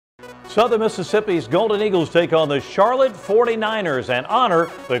Southern Mississippi's Golden Eagles take on the Charlotte 49ers and honor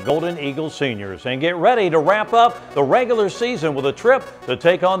the Golden Eagles seniors and get ready to wrap up the regular season with a trip to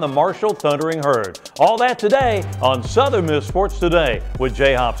take on the Marshall Thundering Herd. All that today on Southern Miss Sports Today with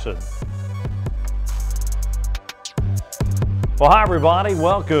Jay Hopson. Well, hi everybody.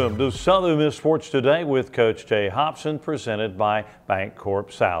 Welcome to Southern Miss Sports Today with Coach Jay Hopson, presented by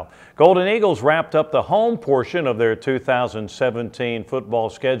Bancorp South. Golden Eagles wrapped up the home portion of their 2017 football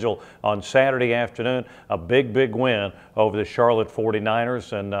schedule on Saturday afternoon. A big win over the Charlotte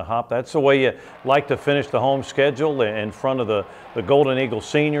 49ers. And Hop, that's the way you like to finish the home schedule, in front of the Golden Eagles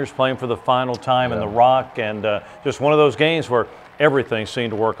seniors playing for the final time in the Rock. And just one of those games where everything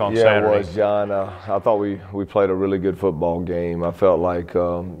seemed to work on Saturday. Yeah, it was, John. I thought we played a really good football game. I felt like,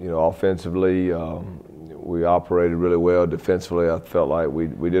 offensively, we operated really well. Defensively, I felt like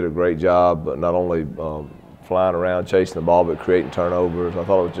we did a great job, but not only flying around, chasing the ball, but creating turnovers. I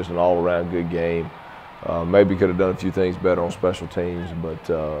thought it was just an all-around good game. Maybe could have done a few things better on special teams, but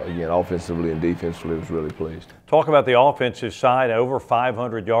again, offensively and defensively, was really pleased. Talk about the offensive side, over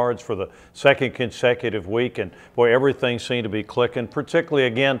 500 yards for the second consecutive week, and boy, everything seemed to be clicking, particularly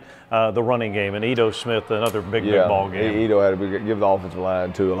again the running game, and Ito Smith, another big ball game. Ito had to give the offensive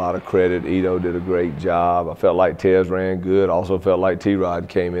line too a lot of credit. Ito did a great job. I felt like Tez ran good. Also felt like T-Rod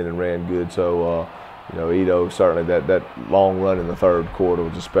came in and ran good. So Ito, certainly that long run in the third quarter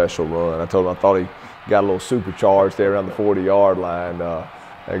was a special run. I told him I thought he got a little supercharged there around the 40-yard line.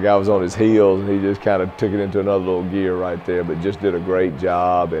 That guy was on his heels, and he just kind of took it into another little gear right there, but just did a great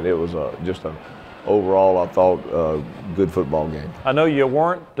job, and it was just an overall, I thought, good football game. I know you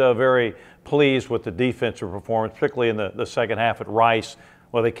weren't very pleased with the defensive performance, particularly in the second half at Rice.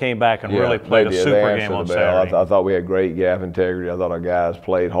 Well, they came back and really played a super game on Saturday. I thought we had great gap integrity. I thought our guys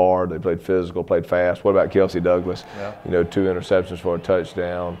played hard. They played physical, played fast. What about Kelsey Douglas? Yeah. 2 interceptions for a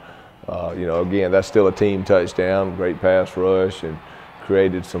touchdown. Again, that's still a team touchdown. Great pass rush and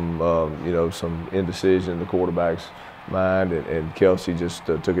created some, some indecision in the quarterback's mind, and Kelsey just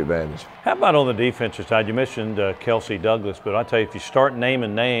took advantage. How about on the defensive side? You mentioned Kelsey Douglas, but I tell you, if you start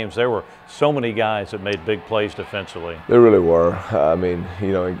naming names, there were so many guys that made big plays defensively. There really were. I mean,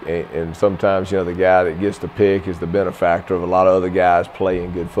 and sometimes, the guy that gets the pick is the benefactor of a lot of other guys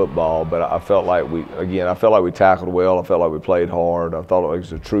playing good football. But I felt like we tackled well. I felt like we played hard. I thought it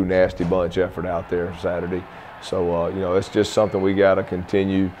was a true nasty bunch effort out there Saturday. So, it's just something we got to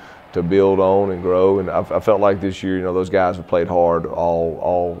continue to build on and grow. And I felt like this year, those guys have played hard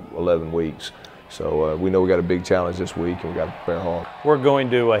all 11 weeks. So we know we got a big challenge this week, and we got to prepare hard. We're going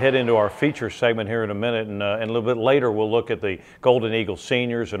to head into our feature segment here in a minute, and a little bit later we'll look at the Golden Eagles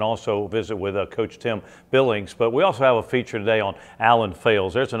seniors and also visit with Coach Tim Billings. But we also have a feature today on Alan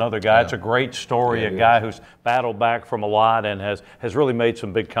Fales. There's another guy. It's a great story, a guy who's battled back from a lot and has really made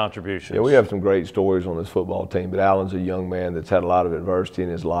some big contributions. Yeah, we have some great stories on this football team, but Alan's a young man that's had a lot of adversity in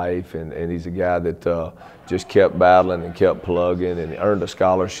his life, and he's a guy that just kept battling and kept plugging and earned a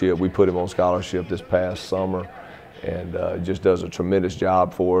scholarship. We put him on scholarship this past summer, and just does a tremendous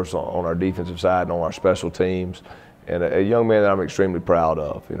job for us on our defensive side and on our special teams. And a young man that I'm extremely proud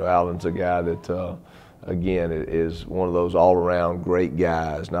of. Alan's a guy that, again, is one of those all-around great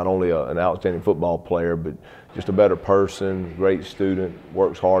guys. Not only an outstanding football player, but just a better person, great student,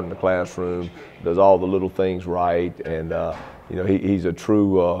 works hard in the classroom, does all the little things right, and he's a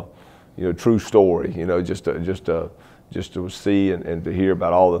true true story. Just to see and to hear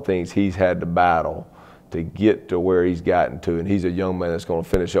about all the things he's had to battle to get to where he's gotten to, and he's a young man that's going to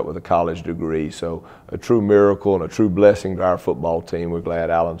finish up with a college degree. So a true miracle and a true blessing to our football team. We're glad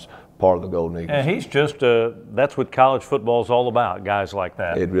Alan's part of the Golden Eagles. And he's just that's what college football is all about, guys like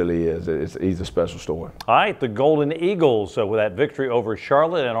that. It really is. He's a special story. All right, the Golden Eagles with that victory over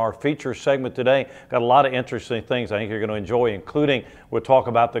Charlotte, and our feature segment today got a lot of interesting things I think you're going to enjoy, including we'll talk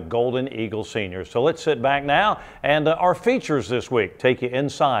about the Golden Eagle seniors. So let's sit back now, and our features this week take you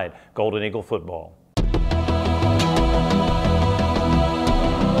inside Golden Eagle football.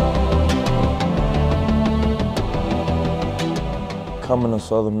 Coming to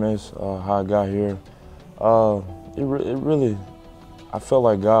Southern Miss, how I got here, it really, I felt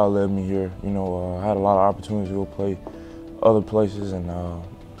like God led me here. I had a lot of opportunities to go play other places, and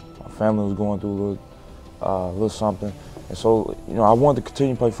my family was going through a little something. And so, I wanted to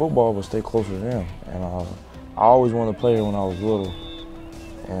continue to play football, but stay closer to them. And I always wanted to play here when I was little.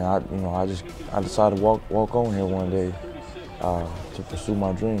 And I decided to walk on here one day to pursue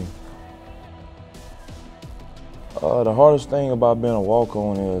my dream. The hardest thing about being a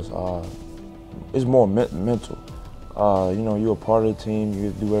walk-on is it's more mental. You're a part of the team, you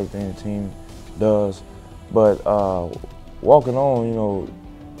do everything the team does, but walking on,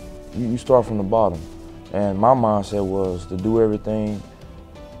 you start from the bottom. And my mindset was to do everything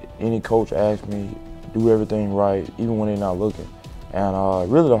any coach asked me, do everything right, even when they're not looking.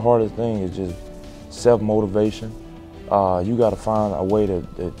 And really the hardest thing is just self-motivation. You got to find a way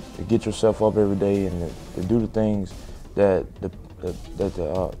to get yourself up every day and to do the things that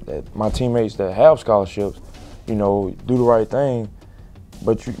my teammates that have scholarships, you know, do the right thing,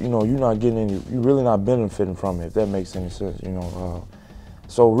 but you know, you're not getting any, you're really not benefiting from it, if that makes any sense, you know.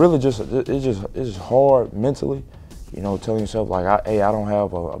 So really it's just hard mentally, you know, telling yourself like, hey, I don't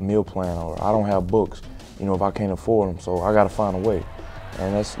have a meal plan, or I don't have books, you know, if I can't afford them, so I got to find a way.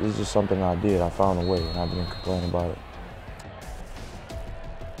 And it's just something I did. I found a way, and I didn't complain about it.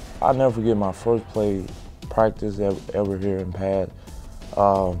 I'll never forget my first play practice ever here in Pad.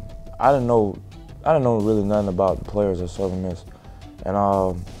 I didn't know really nothing about the players at Southern Miss,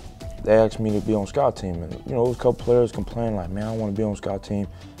 and they asked me to be on scout team. And you know, there was a couple players complaining like, "Man, I want to be on scout team."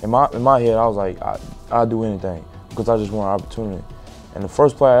 In my head, I was like, I'll do anything because I just want an opportunity. And the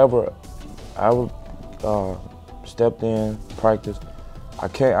first play I ever stepped in practice,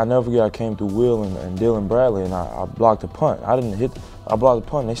 I never forget. I came through Will and Dylan Bradley, and I blocked the punt. I didn't hit. I blocked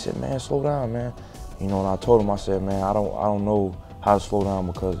the punt. And they said, "Man, slow down, man." You know, and I told them, I said, "Man, I don't know how to slow down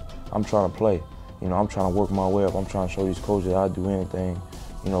because I'm trying to play. You know, I'm trying to work my way up. I'm trying to show these coaches that I'd do anything,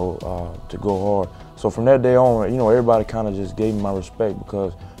 you know, to go hard." So from that day on, you know, everybody kind of just gave me my respect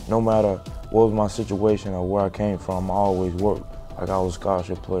because no matter what was my situation or where I came from, I always worked like I was a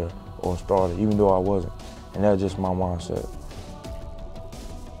scholarship player or a starter, even though I wasn't. And that's just my mindset.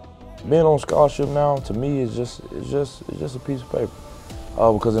 Being on scholarship now, to me, is just a piece of paper.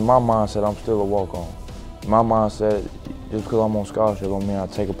 Because in my mindset, I'm still a walk-on. In my mindset, just because I'm on scholarship don't mean I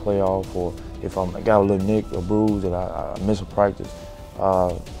take a play off, or if I got a little nick or bruise that I miss a practice.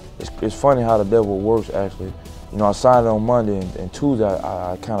 It's funny how the devil works, actually. You know, I signed it on Monday, and Tuesday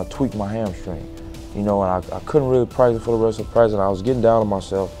I kind of tweaked my hamstring. You know, and I couldn't really practice for the rest of the practice. I was getting down on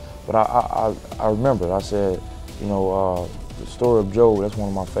myself, but I remembered. I said, you know, the story of Job, that's one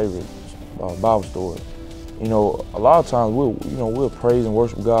of my favorite Bible stories. You know, a lot of times we'll praise and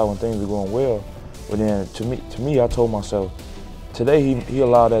worship God when things are going well, but then to me, I told myself, today he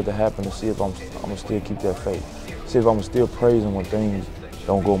allowed that to happen to see if I'm gonna still keep that faith, see if I'm gonna still praise Him when things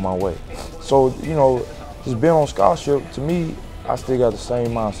don't go my way. So you know, just being on scholarship, to me, I still got the same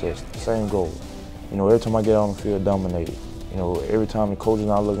mindset, the same goal. You know, every time I get out on the field, dominated. You know, every time the coach is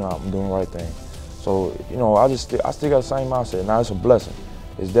not looking out, I'm doing the right thing. So you know, I still got the same mindset. Now it's a blessing.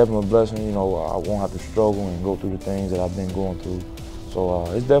 It's definitely a blessing. You know, I won't have to struggle and go through the things that I've been going through. So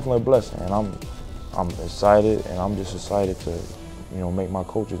it's definitely a blessing, and I'm excited, and I'm just excited to, you know, make my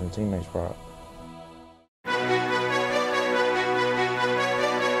coaches and teammates proud.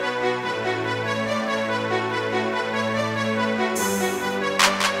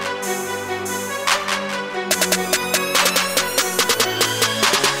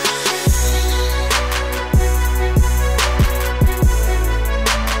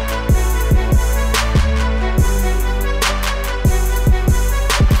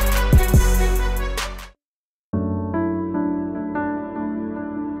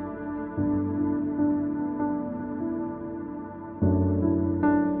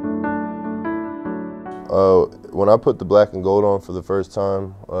 When I put the black and gold on for the first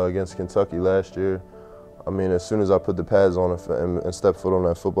time against Kentucky last year, I mean, as soon as I put the pads on and stepped foot on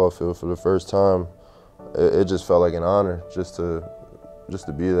that football field for the first time, it just felt like an honor just to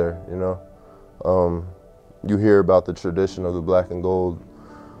be there, you know. You hear about the tradition of the black and gold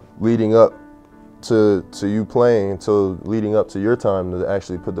leading up to you playing, until leading up to your time to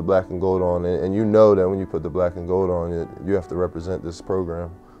actually put the black and gold on, and you know that when you put the black and gold on, you have to represent this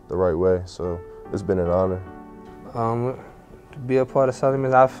program the right way. So it's been an honor. To be a part of Southern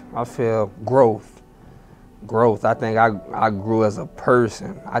Miss, I feel growth. I think I grew as a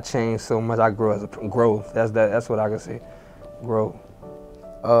person. I changed so much. I grew as a growth. That's what I can say. Growth.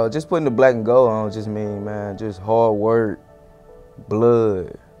 Just putting the black and gold on just mean, man, just hard work,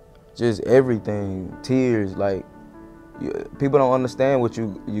 blood, just everything, tears. Like, people don't understand what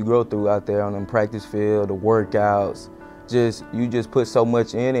you go through out there on the practice field, the workouts. You just put so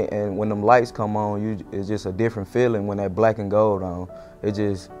much in it, and when them lights come on, it's just a different feeling when that black and gold on. It's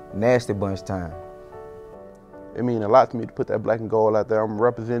just nasty bunch time. It means a lot to me to put that black and gold out there. I'm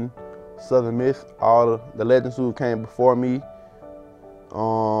representing Southern Miss, all the legends who came before me,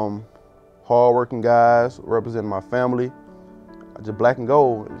 hard-working guys, representing my family. Just black and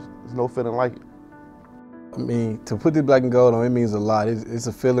gold, there's no feeling like it. I mean, to put the black and gold on, it means a lot. It's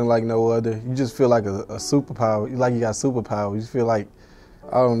a feeling like no other. You just feel like a superpower. Like you got superpower. You just feel like,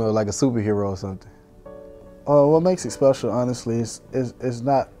 I don't know, like a superhero or something. What makes it special, honestly, is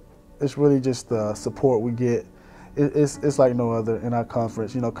not it's really just the support we get. It's like no other in our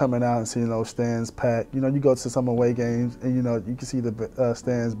conference. You know, coming out and seeing those stands packed. You know, you go to some away games and you know you can see the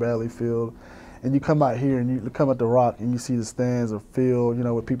stands barely filled, and you come out here and you come at the Rock and you see the stands are filled. You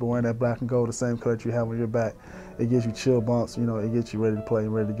know, with people wearing that black and gold, the same color that you have on your back. It gives you chill bumps. You know, it gets you ready to play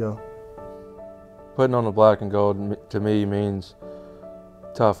and ready to go. Putting on the black and gold to me means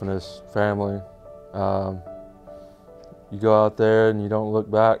toughness, family. You go out there and you don't look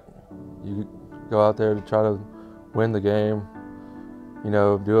back. You go out there to try to win the game. You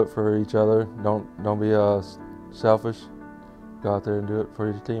know, do it for each other. Don't be selfish. Go out there and do it for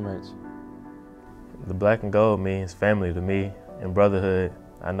your teammates. The black and gold means family to me and brotherhood.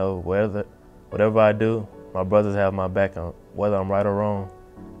 I know whatever I do, my brothers have my back on whether I'm right or wrong.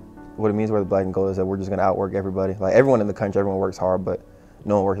 What it means to wear the black and gold is that we're just going to outwork everybody. Like everyone in the country, everyone works hard, but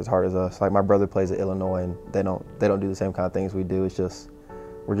no one works as hard as us. Like my brother plays at Illinois, and they don't do the same kind of things we do. It's just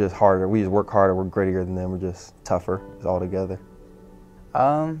we're just harder. We just work harder. We're grittier than them. We're just tougher. It's all together.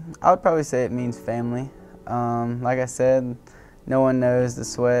 I would probably say it means family. Like I said, no one knows the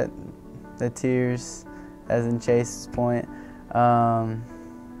sweat, the tears, as in Chase's point.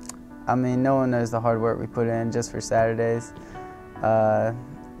 I mean, no one knows the hard work we put in just for Saturdays.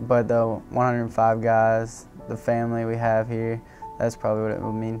 But the 105 guys, the family we have here, that's probably what it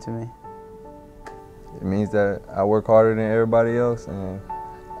would mean to me. It means that I work harder than everybody else and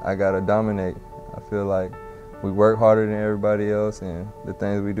I gotta dominate. I feel like we work harder than everybody else and the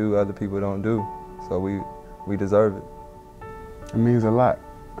things we do other people don't do, so we deserve it. It means a lot.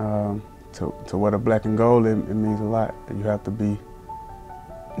 To wear the black and gold, it means a lot. You have to be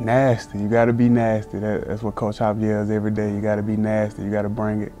nasty. You got to be nasty. That's what Coach Hop yells every day. You got to be nasty. You got to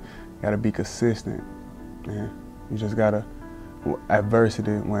bring it. You got to be consistent. And you just got to, when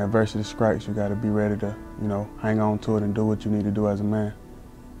adversity strikes, you got to be ready to, you know, hang on to it and do what you need to do as a man.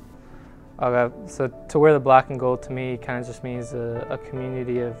 Okay, so to wear the black and gold to me kind of just means a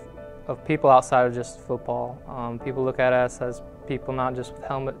community of people outside of just football. People look at us as people not just with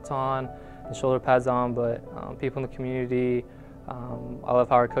helmets on and shoulder pads on, but people in the community. I love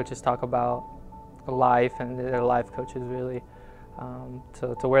how our coaches talk about life, and they're life coaches really.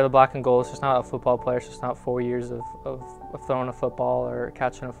 To wear the black and gold, it's just not a football player, it's just not 4 years of throwing a football or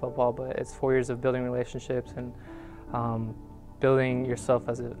catching a football, but it's 4 years of building relationships and building yourself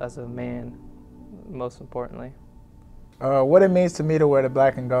as a man, most importantly. What it means to me to wear the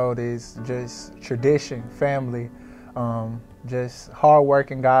black and gold is just tradition, family, just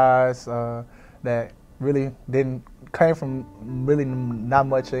hard-working guys that really came from really not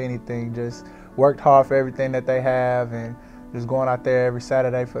much of anything, just worked hard for everything that they have and just going out there every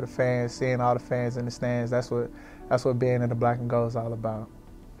Saturday for the fans, seeing all the fans in the stands. That's what being in the black and gold is all about.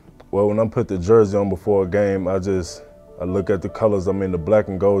 Well, when I put the jersey on before a game, I look at the colors. I mean, the black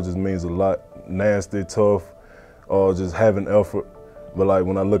and gold just means a lot. Nasty, tough, just having effort. But like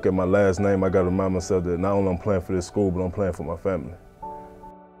when I look at my last name, I got to remind myself that not only I'm playing for this school, but I'm playing for my family.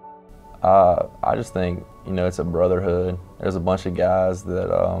 I just think, you know, it's a brotherhood. There's a bunch of guys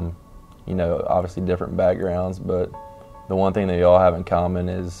that, you know, obviously different backgrounds, but the one thing that we all have in common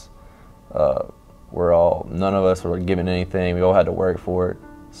is none of us were given anything. We all had to work for it.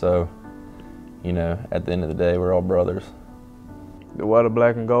 So, you know, at the end of the day, we're all brothers. The wear the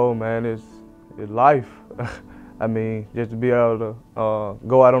black and gold, man, is life. I mean, just to be able to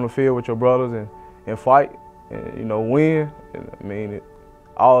go out on the field with your brothers and fight and, you know, win. I mean,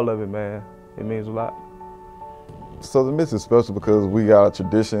 all of it, man. It means a lot. Southern Miss is special because we got a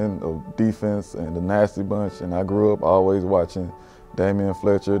tradition of defense and the nasty bunch, and I grew up always watching Damian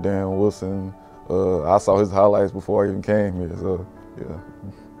Fletcher, Darren Wilson. I saw his highlights before I even came here, so yeah.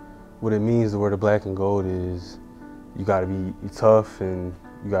 What it means to wear the black and gold is you gotta be tough and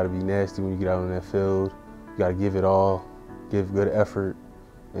you gotta be nasty when you get out on that field. You gotta give it all, give good effort,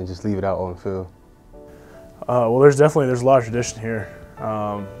 and just leave it out on the field. Well, there's a lot of tradition here,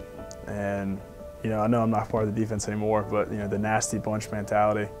 and you know, I know I'm not part of the defense anymore, but you know, the nasty bunch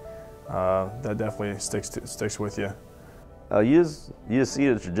mentality, that definitely sticks with you. You just see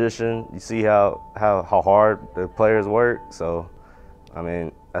the tradition. You see how hard the players work. So, I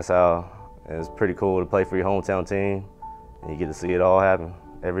mean, it's pretty cool to play for your hometown team, and you get to see it all happen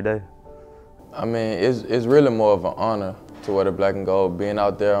every day. I mean, it's really more of an honor to wear the black and gold. Being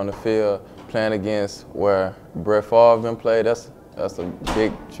out there on the field, playing against where Brett Favre been played, that's a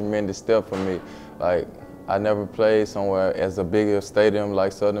big, tremendous step for me. Like, I never played somewhere as a bigger stadium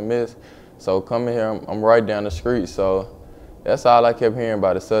like Southern Miss. So coming here, I'm right down the street. So that's all I kept hearing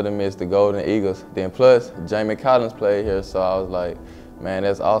about the Southern Miss, the Golden Eagles. Then plus, Jamie Collins played here, so I was like, man,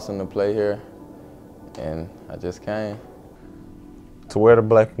 that's awesome to play here. And I just came. To wear the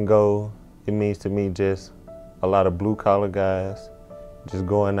black and gold, it means to me just a lot of blue-collar guys just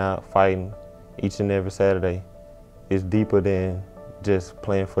going out fighting each and every Saturday. It's deeper than just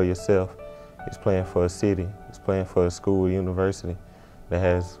playing for yourself. It's playing for a city. It's playing for a school, university that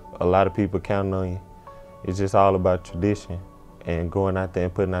has a lot of people counting on you. It's just all about tradition and going out there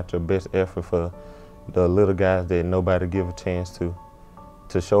and putting out your best effort for the little guys that nobody give a chance to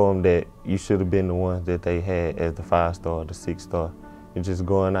show them that you should have been the ones that they had as the 5-star or the 6-star. You're just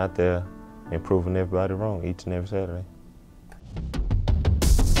going out there and proving everybody wrong each and every Saturday.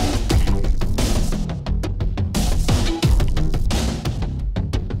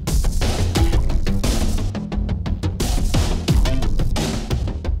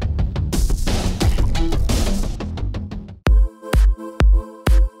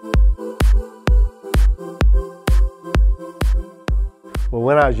 Well,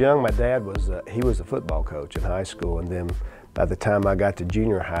 when I was young, my dad was he was a football coach in high school, and then by the time I got to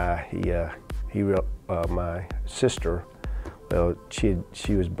junior high, my sister, well,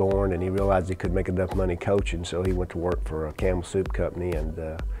 she was born, and he realized he couldn't make enough money coaching, so he went to work for a Campbell Soup Company,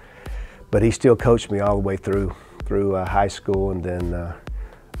 and but he still coached me all the way through high school, and then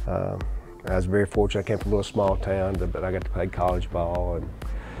I was very fortunate. I came from a little small town, but I got to play college ball, and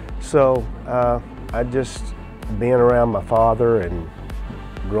so I just being around my father and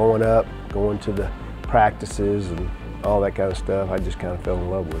growing up, going to the practices and all that kind of stuff, I just kind of fell in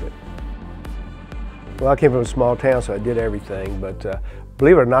love with it. Well, I came from a small town, so I did everything, but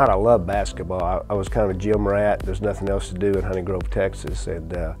believe it or not, I love basketball. I was kind of a gym rat. There's nothing else to do in Hunting Grove, Texas,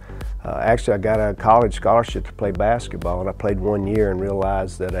 and actually I got a college scholarship to play basketball, and I played 1 year and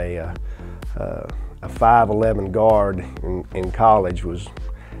realized that a 5'11" guard in college was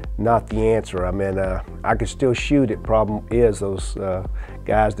not the answer. I mean, I could still shoot it. Problem is those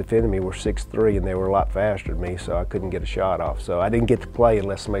guys defending me were 6'3", and they were a lot faster than me, so I couldn't get a shot off. So I didn't get to play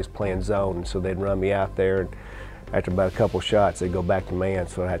unless somebody's playing zone, and so they'd run me out there, and after about a couple shots, they'd go back to man,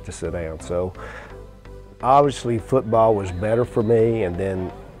 so I had to sit down. So obviously football was better for me, and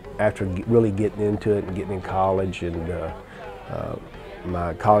then after really getting into it and getting in college, and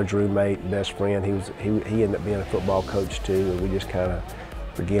my college roommate, best friend, he ended up being a football coach too, and we just kind of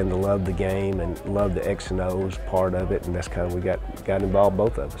began to love the game and love the X and O's part of it, and that's kind of we got involved,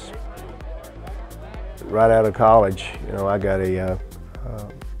 both of us. Right out of college, you know, I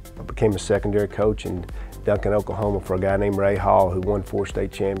became a secondary coach in Duncan, Oklahoma, for a guy named Ray Hall, who won 4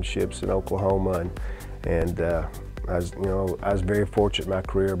 state championships in Oklahoma, and I was very fortunate in my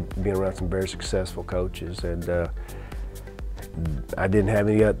career being around some very successful coaches, and I didn't have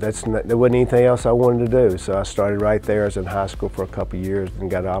there wasn't anything else I wanted to do, so I started right there. I was in high school for a couple of years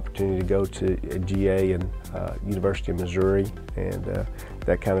and got an opportunity to go to a GA and University of Missouri, and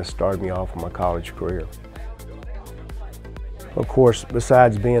that kind of started me off in my college career. Of course,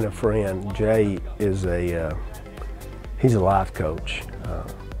 besides being a friend, Jay is he's a life coach.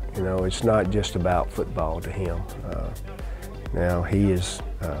 You know, it's not just about football to him. Now he is.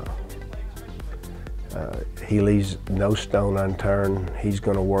 He leaves no stone unturned. He's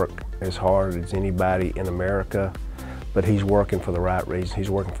going to work as hard as anybody in America, but he's working for the right reason. He's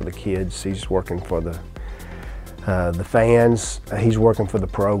working for the kids. He's working for the fans. He's working for the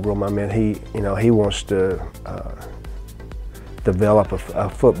program. I mean, he wants to develop a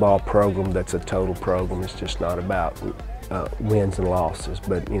football program that's a total program. It's just not about wins and losses,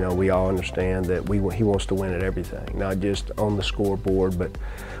 but you know, we all understand that he wants to win at everything, not just on the scoreboard, but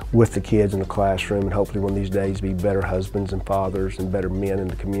with the kids in the classroom, and hopefully one of these days be better husbands and fathers and better men in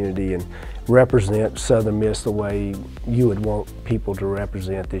the community and represent Southern Miss the way you would want people to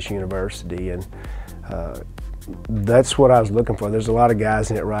represent this university. And that's what I was looking for. There's a lot of guys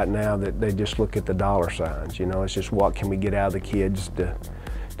in it right now that they just look at the dollar signs. You know, it's just what can we get out of the kids to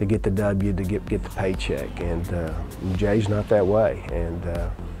get the W, to get the paycheck. And Jay's not that way, and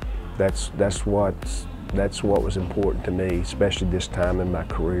that's what was important to me, especially this time in my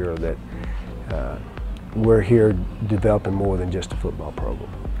career, that we're here developing more than just a football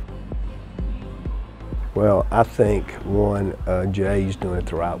program. Well, I think one, Jay's doing it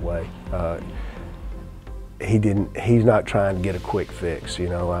the right way. He's not trying to get a quick fix. You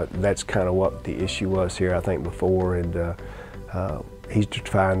know, that's kind of what the issue was here, I think, before, and he's just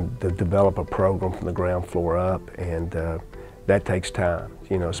trying to develop a program from the ground floor up, and that takes time.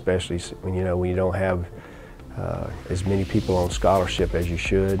 You know, especially when you don't have as many people on scholarship as you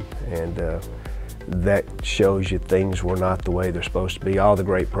should, and that shows you things were not the way they're supposed to be. All the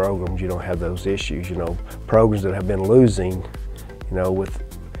great programs, you don't have those issues. You know, programs that have been losing, you know,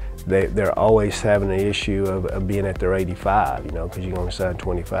 they're always having an issue of being at their 85, you know, because you only sign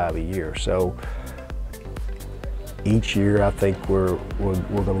 25 a year. So Each year, I think we're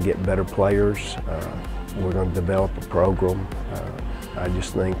going to get better players. We're going to develop a program. I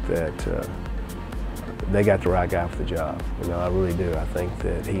just think that they got the right guy for the job. You know, I really do. I think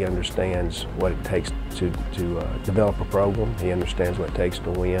that he understands what it takes to develop a program. He understands what it takes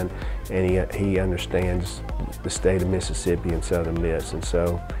to win, and he understands the state of Mississippi and Southern Miss. And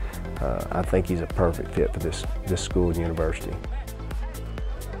so, I think he's a perfect fit for this school and university.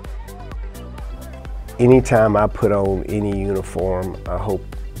 Anytime I put on any uniform, I hope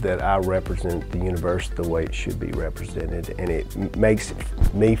that I represent the university the way it should be represented, and it makes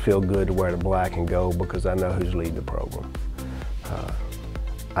me feel good to wear the black and gold because I know who's leading the program.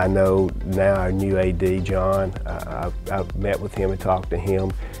 I know now our new AD, John, I've met with him and talked to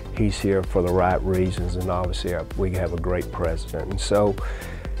him. He's here for the right reasons, and obviously we have a great president. And so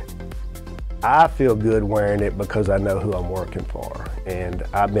I feel good wearing it because I know who I'm working for. And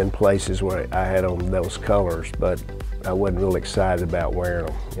I've been places where I had on those colors, but I wasn't really excited about wearing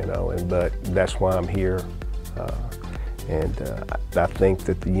them, you know, but that's why I'm here. I think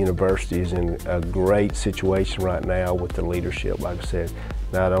that the university is in a great situation right now with the leadership, like I said,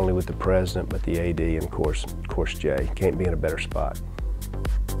 not only with the president, but the AD and of course Jay. Can't be in a better spot.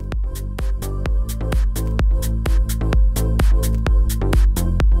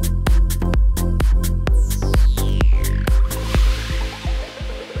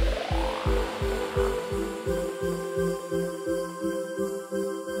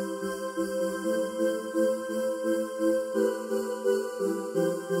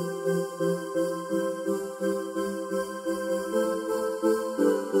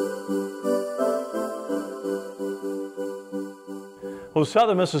 Well,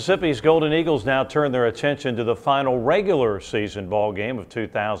 Southern Mississippi's Golden Eagles now turn their attention to the final regular season ball game of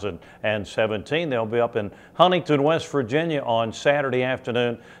 2017. They'll be up in Huntington, West Virginia on Saturday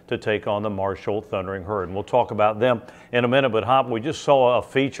afternoon to take on the Marshall Thundering Herd. And we'll talk about them in a minute, but Hop, we just saw a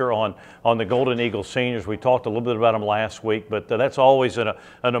feature on the Golden Eagles seniors. We talked a little bit about them last week, but that's always an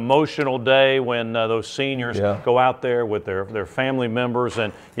emotional day when those seniors go out there with their family members,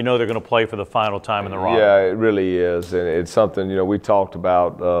 and you know they're going to play for the final time in the Rock. Yeah, it really is, and it's something, you know, we talked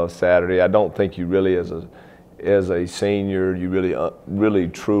about Saturday. I don't think you really, as a senior, you really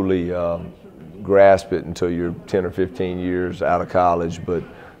truly grasp it until you're 10 or 15 years out of college. But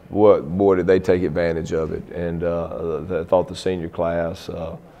boy, did they take advantage of it. And I thought the senior class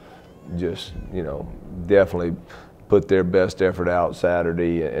just, you know, definitely put their best effort out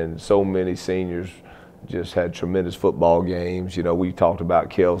Saturday. And so many seniors just had tremendous football games. You know, we talked about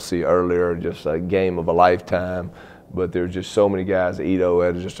Kelsey earlier, just a game of a lifetime. But there's just so many guys. Ito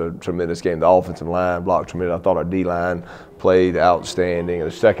had just a tremendous game. The offensive line blocked tremendous. I thought our D-line played outstanding.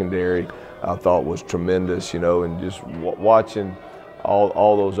 And the secondary, I thought, was tremendous, you know, and just watching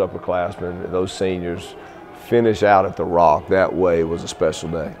all those upperclassmen, those seniors, finish out at the Rock that way was a special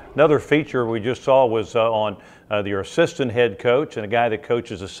day. Another feature we just saw was on your assistant head coach and a guy that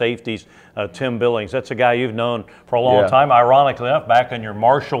coaches the safeties, Tim Billings. That's a guy you've known for a long time, ironically enough, back in your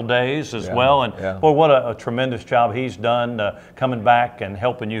Marshall days as well. And boy, what a tremendous job he's done coming back and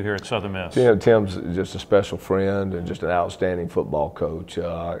helping you here at Southern Miss. You know, Tim's just a special friend and just an outstanding football coach.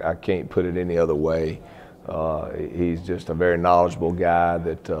 I can't put it any other way. He's just a very knowledgeable guy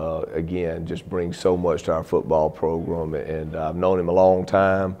that, again, just brings so much to our football program. And I've known him a long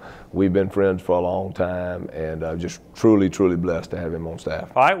time. We've been friends for a long time, and just truly, truly blessed to have him on staff.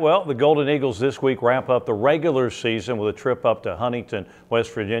 All right, well, the Golden Eagles this week wrap up the regular season with a trip up to Huntington,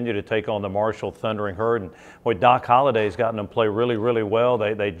 West Virginia to take on the Marshall Thundering Herd. And boy, Doc Holliday's gotten them play really, really well.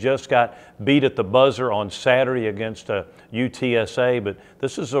 They just got beat at the buzzer on Saturday against UTSA, but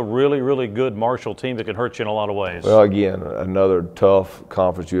this is a really, really good Marshall team that can hurt you in a lot of ways. Well, again, another tough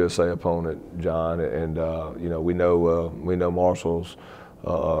Conference USA opponent, John, and you know, we know Marshall's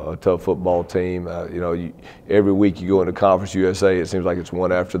a tough football team. You know, every week you go into Conference USA, it seems like it's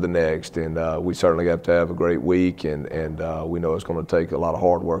one after the next, and we certainly have to have a great week, and we know it's going to take a lot of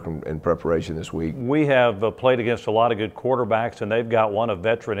hard work and preparation this week. We have played against a lot of good quarterbacks, and they've got a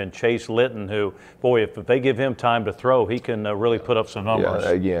veteran in Chase Litton who, boy, if they give him time to throw, he can really put up some numbers. Yeah,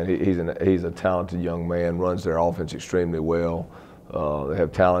 again, he's a talented young man, runs their offense extremely well. They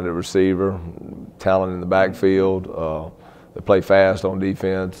have talented receiver, talent in the backfield. They play fast on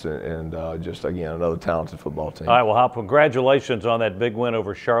defense, and just, again, another talented football team. All right, well, Hop, congratulations on that big win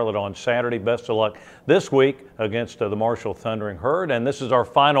over Charlotte on Saturday. Best of luck this week against the Marshall Thundering Herd. And this is our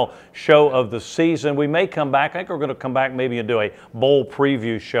final show of the season. We may come back. I think we're going to come back maybe and do a bowl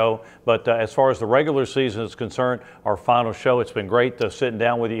preview show. But as far as the regular season is concerned, our final show, it's been great sitting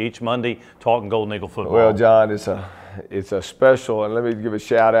down with you each Monday talking Golden Eagle football. Well, John, it's a it's a special, and let me give a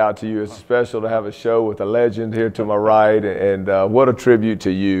shout out to you. It's special to have a show with a legend here to my right, and what a tribute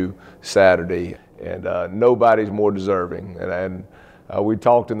to you Saturday. And nobody's more deserving. And we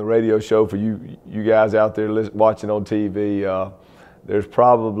talked in the radio show for you guys out there watching on TV. There's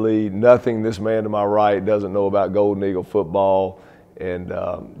probably nothing this man to my right doesn't know about Golden Eagle football, and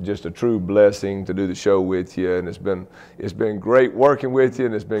just a true blessing to do the show with you. And it's been great working with you,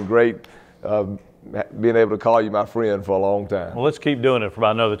 and it's been great being able to call you my friend for a long time. Well, let's keep doing it for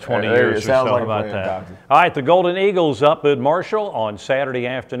about another 20 years or so. Sounds like about a that. friend, All right, the Golden Eagles up at Marshall on Saturday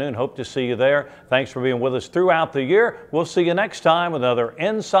afternoon. Hope to see you there. Thanks for being with us throughout the year. We'll see you next time with another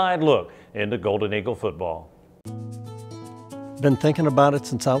inside look into Golden Eagle football. Been thinking about it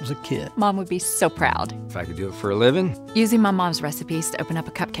since I was a kid. Mom would be so proud. If I could do it for a living. Using my mom's recipes to open up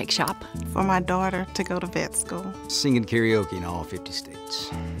a cupcake shop. For my daughter to go to vet school. Singing karaoke in all 50 states.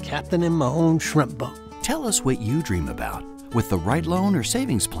 Captaining my own shrimp boat. Tell us what you dream about. With the right loan or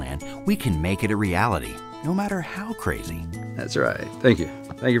savings plan, we can make it a reality, no matter how crazy. That's right. Thank you.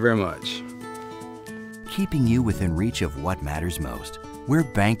 Thank you very much. Keeping you within reach of what matters most. We're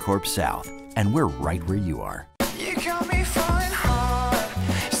Bancorp South, and we're right where you are. You got me falling hard,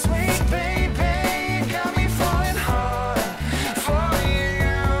 sweet baby, you got me falling hard for you.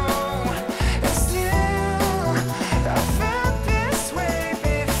 And still, I felt this way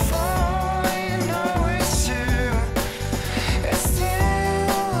before, you know it's true. And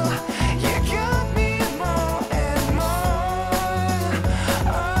still, you got me more and more.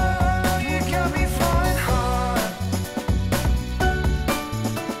 Oh, you got me falling hard.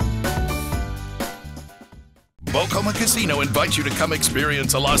 Bocoma Casino invites you to come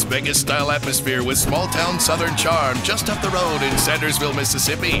experience a Las Vegas-style atmosphere with small-town southern charm just up the road in Sandersville,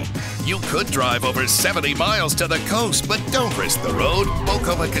 Mississippi. You could drive over 70 miles to the coast, but don't risk the road.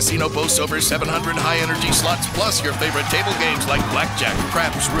 Bocoma Casino boasts over 700 high-energy slots, plus your favorite table games like blackjack,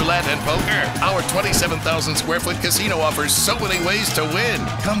 craps, roulette, and poker. Our 27,000-square-foot casino offers so many ways to win.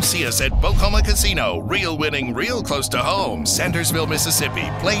 Come see us at Bocoma Casino. Real winning, real close to home. Sandersville, Mississippi.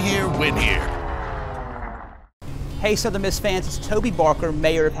 Play here, win here. Hey Southern Miss fans, it's Toby Barker,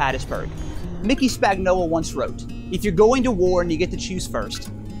 Mayor of Hattiesburg. Mickey Spagnola once wrote, if you're going to war and you get to choose first,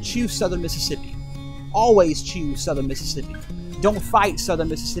 choose Southern Mississippi. Always choose Southern Mississippi. Don't fight Southern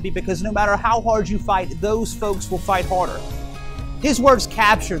Mississippi, because no matter how hard you fight, those folks will fight harder. His words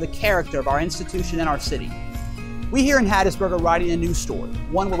capture the character of our institution and our city. We here in Hattiesburg are writing a new story,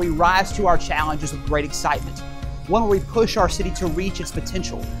 one where we rise to our challenges with great excitement, one where we push our city to reach its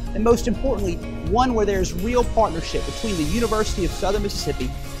potential, and most importantly, one where there's real partnership between the University of Southern Mississippi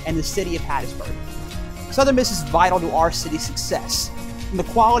and the city of Hattiesburg. Southern Miss is vital to our city's success, from the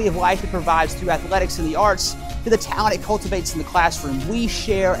quality of life it provides through athletics and the arts to the talent it cultivates in the classroom. We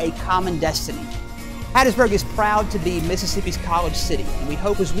share a common destiny. Hattiesburg is proud to be Mississippi's college city, and we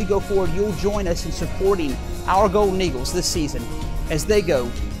hope as we go forward you'll join us in supporting our Golden Eagles this season as they go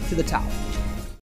to the top.